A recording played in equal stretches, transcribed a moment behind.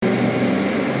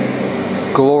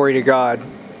Glory to God.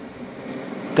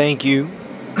 Thank you,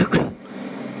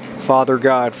 Father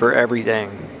God, for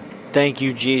everything. Thank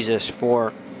you, Jesus,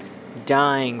 for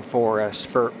dying for us,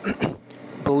 for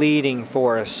bleeding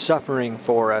for us, suffering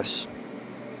for us.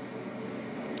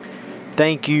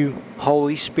 Thank you,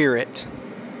 Holy Spirit,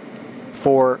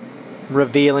 for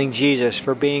revealing Jesus,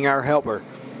 for being our helper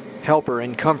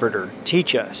and comforter.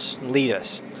 Teach us, lead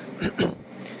us.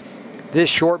 This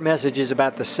short message is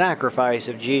about the sacrifice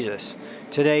of Jesus.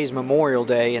 Today's Memorial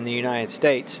Day in the United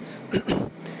States.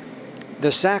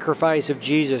 The sacrifice of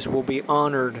Jesus will be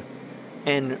honored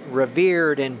and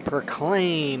revered and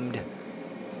proclaimed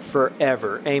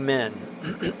forever. Amen.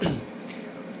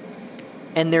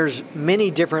 And there's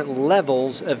many different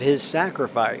levels of his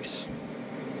sacrifice.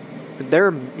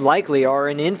 There likely are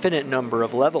an infinite number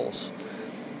of levels.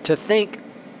 To think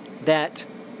that,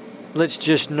 let's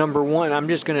just number one, I'm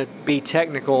just going to be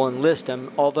technical and list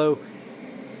them, although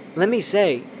let me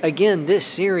say, again, this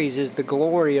series is the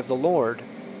glory of the Lord.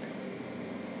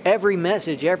 Every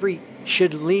message,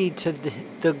 should lead to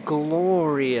the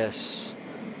glorious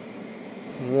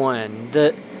one,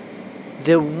 the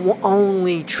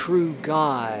only true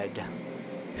God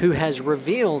who has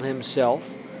revealed himself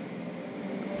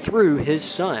through his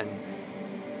Son,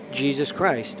 Jesus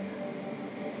Christ.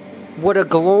 What a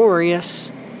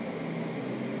glorious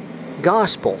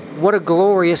gospel. What a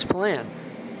glorious plan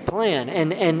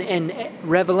and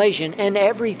revelation and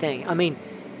everything. I mean,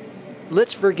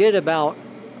 let's forget about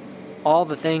all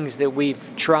the things that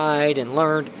we've tried and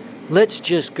learned. Let's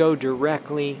just go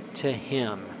directly to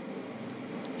him.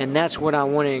 And that's what I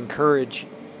want to encourage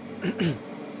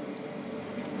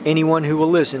anyone who will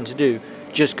listen to do.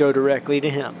 Just go directly to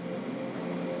him.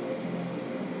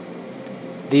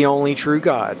 The only true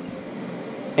God.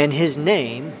 And his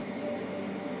name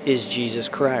is Jesus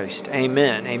Christ.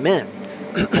 Amen. Amen.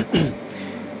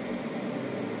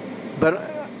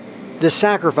 But the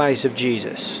sacrifice of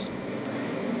Jesus.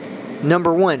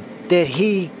 Number one, that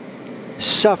he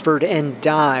suffered and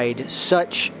died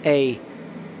such a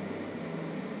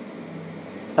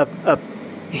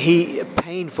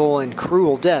painful and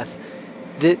cruel death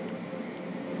that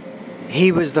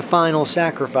he was the final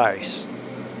sacrifice.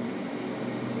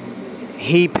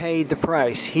 He paid the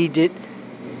price. He did.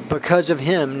 Because of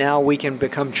him, now we can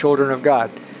become children of God.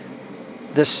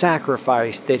 The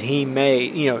sacrifice that he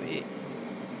made,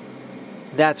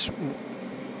 that's,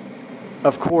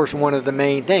 of course, one of the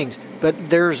main things. But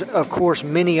there's, of course,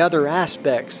 many other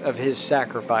aspects of his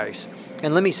sacrifice.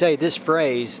 And let me say this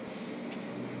phrase.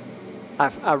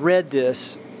 I read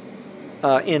this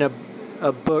in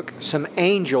a book. Some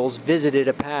angels visited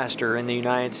a pastor in the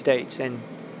United States and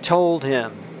told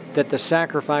him that the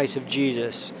sacrifice of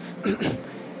Jesus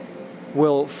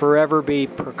will forever be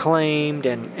proclaimed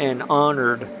and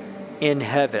honored in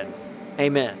heaven.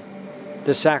 Amen.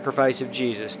 The sacrifice of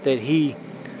Jesus.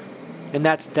 And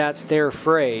that's their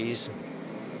phrase.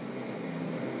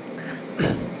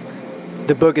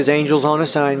 The book is Angels on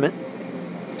Assignment.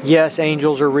 Yes,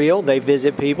 angels are real. They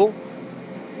visit people.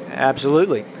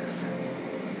 Absolutely.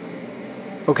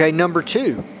 Okay, number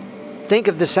two. Think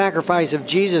of the sacrifice of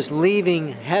Jesus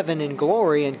leaving heaven in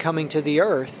glory and coming to the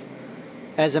earth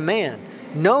as a man,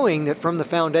 knowing that from the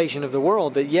foundation of the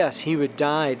world that yes, he would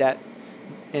die that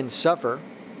and suffer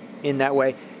in that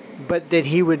way, but that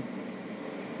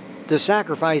the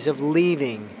sacrifice of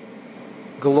leaving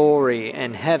glory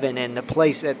and heaven and the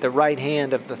place at the right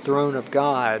hand of the throne of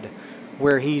God,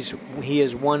 where he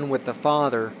is one with the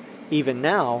Father even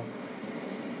now,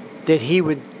 that he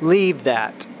would leave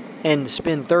that and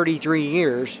spend 33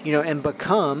 years, and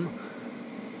become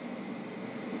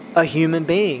a human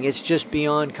being. It's just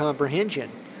beyond comprehension.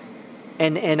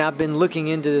 And I've been looking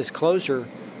into this closer.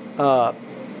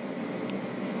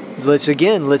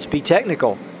 Let's be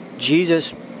technical.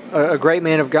 Jesus, a great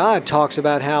man of God, talks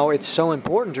about how it's so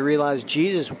important to realize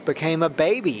Jesus became a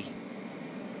baby.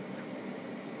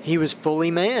 He was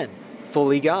fully man,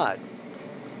 fully God.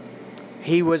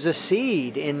 He was a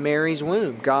seed in Mary's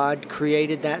womb. God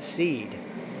created that seed.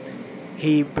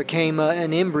 He became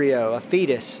an embryo, a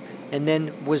fetus, and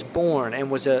then was born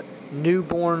and was a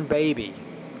newborn baby,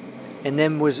 and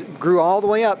then grew all the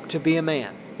way up to be a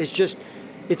man.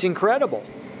 It's incredible.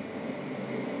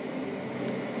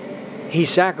 He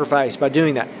sacrificed by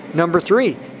doing that. Number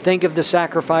three, think of the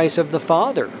sacrifice of the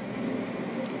Father.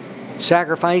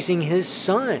 Sacrificing his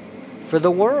Son for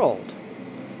the world.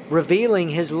 Revealing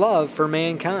his love for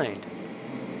mankind.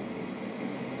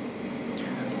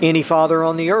 Any father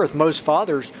on the earth, most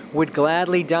fathers would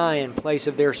gladly die in place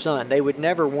of their son. They would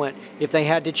never want, if they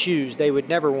had to choose, they would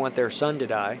never want their son to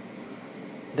die.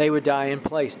 They would die in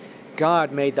place.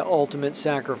 God made the ultimate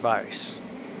sacrifice.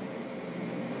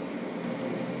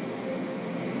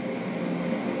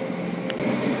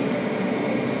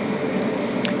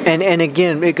 And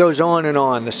again, it goes on and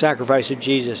on, the sacrifice of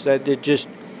Jesus, that it just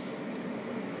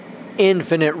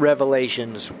infinite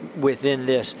revelations within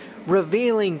this,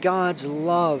 revealing God's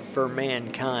love for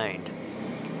mankind.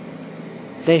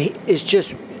 That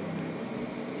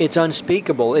it's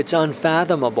unspeakable, it's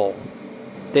unfathomable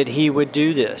that he would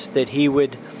do this, that he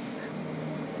would,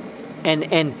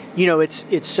 and you know,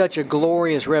 it's such a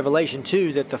glorious revelation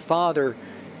too, that the Father,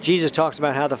 Jesus talks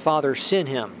about how the Father sent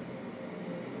him.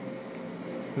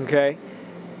 Okay?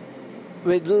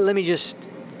 But let me just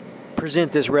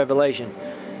present this revelation.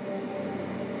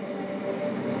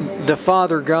 The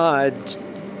Father God,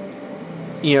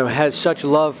 you know, has such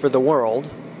love for the world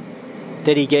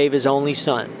that he gave his only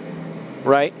Son,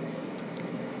 right?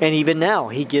 And even now,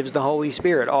 he gives the Holy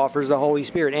Spirit, offers the Holy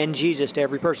Spirit and Jesus to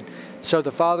every person. So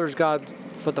the Father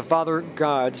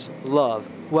God's love.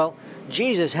 Well,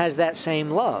 Jesus has that same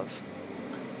love.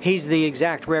 He's the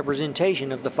exact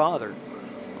representation of the Father.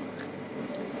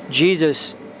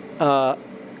 Jesus has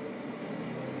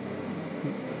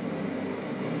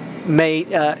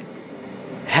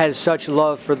such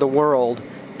love for the world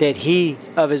that he,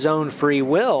 of his own free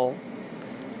will,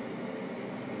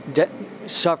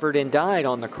 suffered and died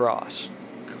on the cross.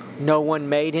 No one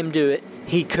made him do it.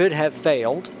 He could have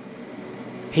failed.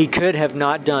 He could have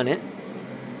not done it.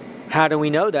 How do we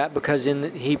know that? Because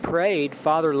he prayed,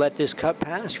 "Father, let this cup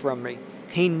pass from me."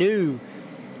 He knew,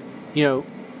 you know,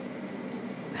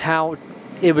 how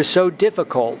it was so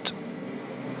difficult.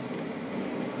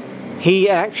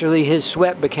 His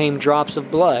sweat became drops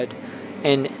of blood.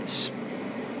 And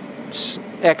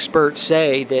experts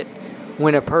say that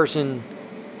when a person,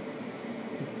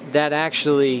 that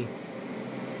actually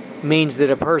means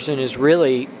that a person is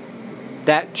really,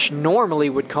 that normally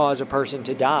would cause a person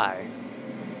to die.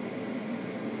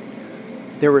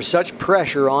 There was such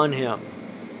pressure on him.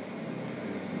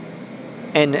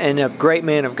 And a great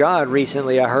man of God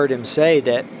recently, I heard him say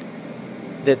that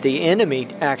the enemy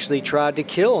actually tried to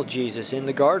kill Jesus in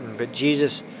the garden. But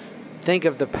Jesus, think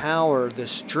of the power, the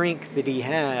strength that he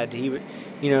had, you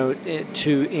know,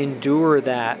 to endure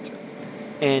that.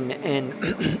 And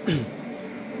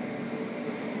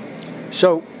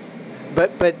so,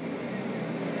 but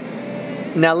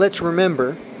now let's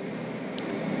remember,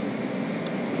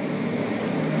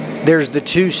 there's the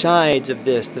two sides of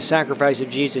this. The sacrifice of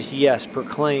Jesus, yes,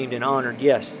 proclaimed and honored,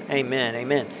 yes, amen,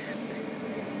 amen.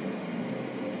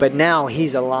 But now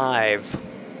he's alive.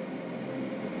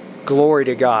 Glory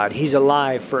to God. He's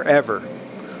alive forever.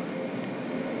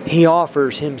 He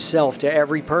offers himself to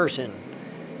every person.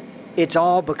 It's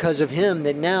all because of him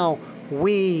that now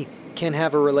we can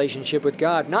have a relationship with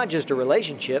God. Not just a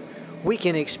relationship, we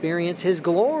can experience his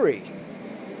glory.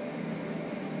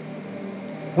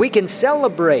 We can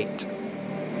celebrate.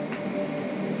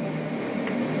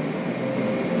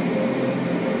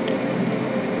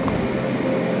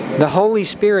 The Holy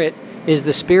Spirit is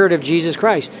the Spirit of Jesus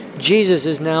Christ. Jesus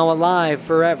is now alive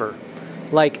forever.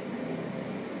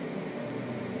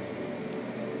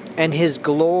 And his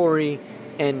glory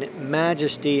and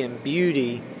majesty and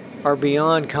beauty are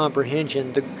beyond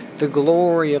comprehension. The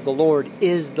glory of the Lord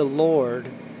is the Lord,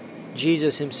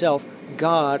 Jesus himself,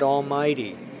 God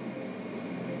Almighty.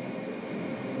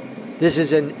 This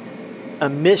is a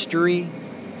mystery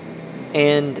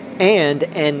and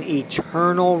an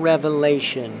eternal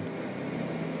revelation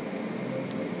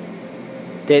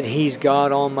that he's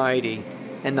God Almighty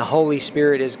and the Holy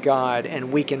Spirit is God,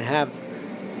 and we can have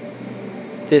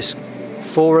this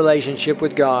full relationship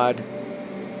with God,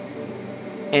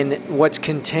 and what's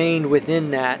contained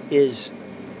within that is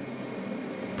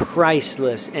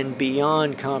priceless and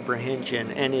beyond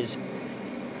comprehension, and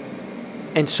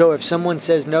so if someone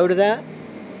says no to that,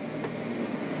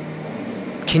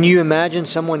 can you imagine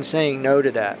someone saying no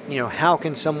to that? You know, how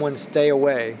can someone stay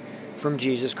away from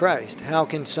Jesus Christ? How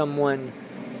can someone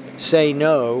say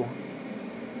no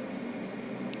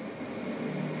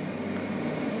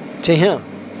to him?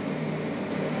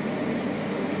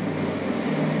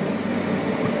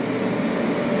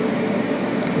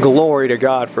 Glory to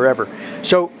God forever.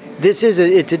 So it's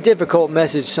a difficult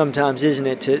message sometimes, isn't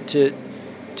it, to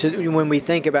when we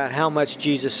think about how much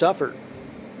Jesus suffered.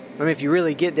 I mean, if you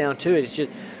really get down to it, it's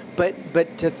just,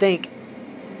 but to think,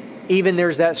 even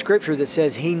there's that scripture that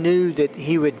says he knew that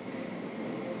he would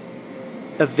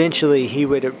eventually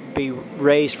be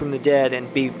raised from the dead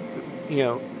and be,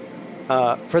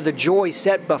 for the joy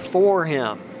set before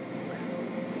him,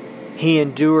 he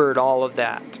endured all of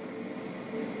that.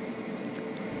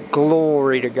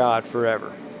 Glory to God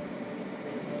forever.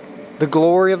 The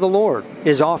glory of the Lord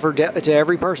is offered to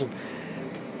every person.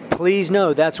 please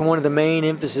know that's one of the main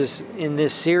emphasis in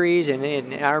this series and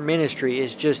in our ministry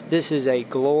is just this is the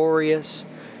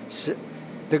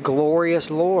glorious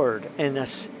Lord and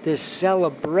this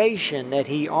celebration that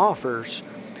He offers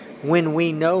when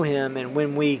we know Him and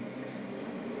when we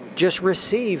just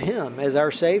receive Him as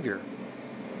our Savior.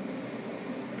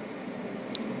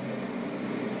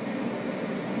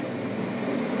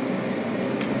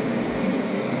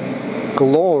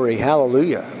 Glory,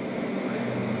 hallelujah.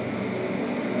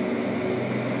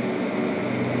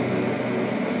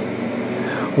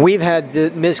 We've had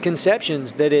the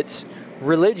misconceptions that it's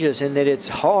religious and that it's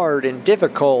hard and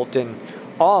difficult and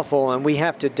awful and we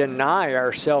have to deny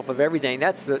ourselves of everything.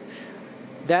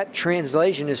 That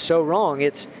translation is so wrong.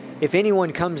 It's, if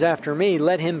anyone comes after me,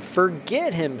 let him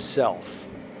forget himself.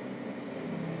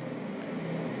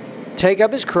 Take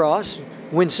up his cross.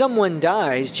 When someone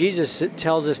dies, Jesus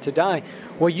tells us to die.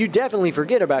 Well, you definitely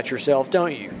forget about yourself,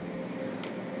 don't you?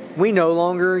 We no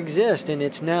longer exist, and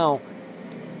it's now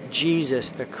Jesus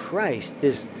the Christ,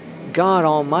 this God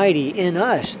Almighty in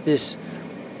us, this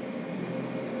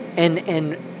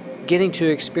and getting to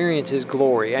experience His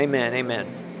glory. Amen.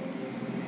 Amen.